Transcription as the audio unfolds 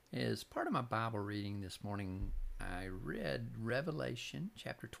As part of my Bible reading this morning, I read Revelation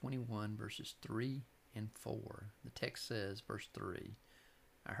chapter 21, verses 3 and 4. The text says, verse 3,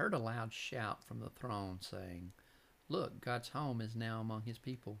 I heard a loud shout from the throne saying, Look, God's home is now among his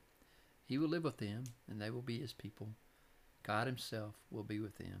people. He will live with them, and they will be his people. God himself will be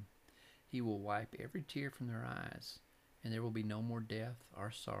with them. He will wipe every tear from their eyes, and there will be no more death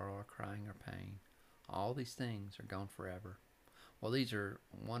or sorrow or crying or pain. All these things are gone forever. Well, these are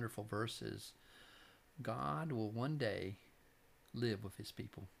wonderful verses. God will one day live with his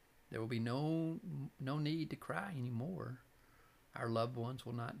people. There will be no need to cry anymore. Our loved ones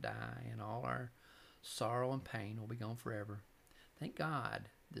will not die, and all our sorrow and pain will be gone forever. Thank God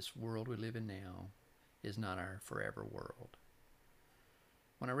this world we live in now is not our forever world.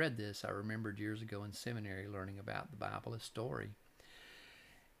 When I read this, I remembered years ago in seminary learning about the Bible as story.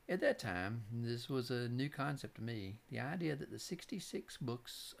 At that time, this was a new concept to me. The idea that the 66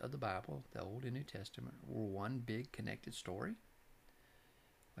 books of the Bible, the Old and New Testament, were one big connected story.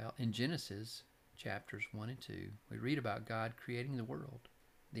 Well, in Genesis chapters 1 and 2, we read about God creating the world,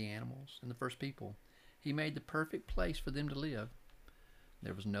 the animals, and the first people. He made the perfect place for them to live.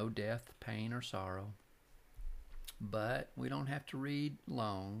 There was no death, pain, or sorrow. But we don't have to read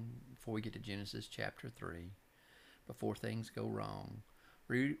long before we get to Genesis chapter 3, before things go wrong.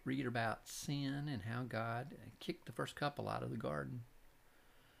 Read about sin and how God kicked the first couple out of the garden.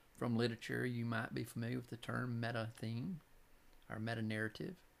 From literature, you might be familiar with the term meta-theme or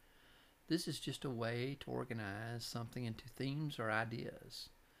meta-narrative. This is just a way to organize something into themes or ideas.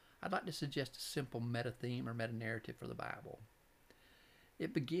 I'd like to suggest a simple meta-theme or meta-narrative for the Bible.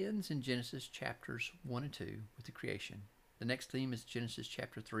 It begins in Genesis chapters 1 and 2 with the creation. The next theme is Genesis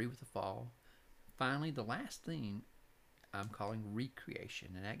chapter 3 with the fall. Finally, the last theme I'm calling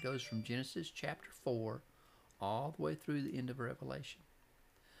recreation, and that goes from Genesis chapter 4 all the way through the end of Revelation.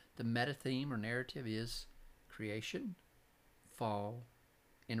 The meta theme or narrative is creation, fall,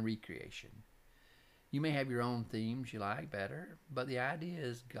 and recreation. You may have your own themes you like better, but the idea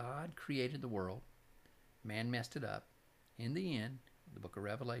is God created the world, man messed it up. In the end, the book of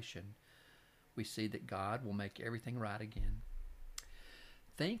Revelation, we see that God will make everything right again.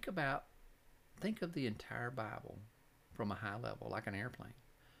 Think of the entire Bible from a high level, like an airplane.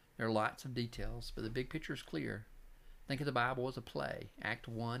 There are lots of details, but the big picture is clear. Think of the Bible as a play. Act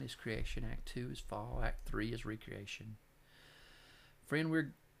 1 is creation, Act 2 is fall, Act 3 is recreation. Friend,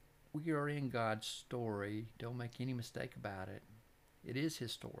 we are in God's story. Don't make any mistake about it. It is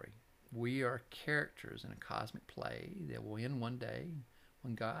his story. We are characters in a cosmic play that will end one day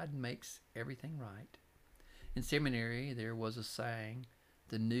when God makes everything right. In seminary, there was a saying,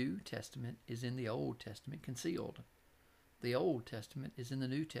 the New Testament is in the Old Testament concealed. The Old Testament is in the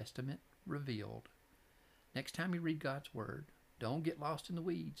New Testament revealed. Next time you read God's Word, don't get lost in the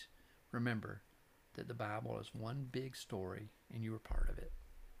weeds. Remember that the Bible is one big story and you are part of it.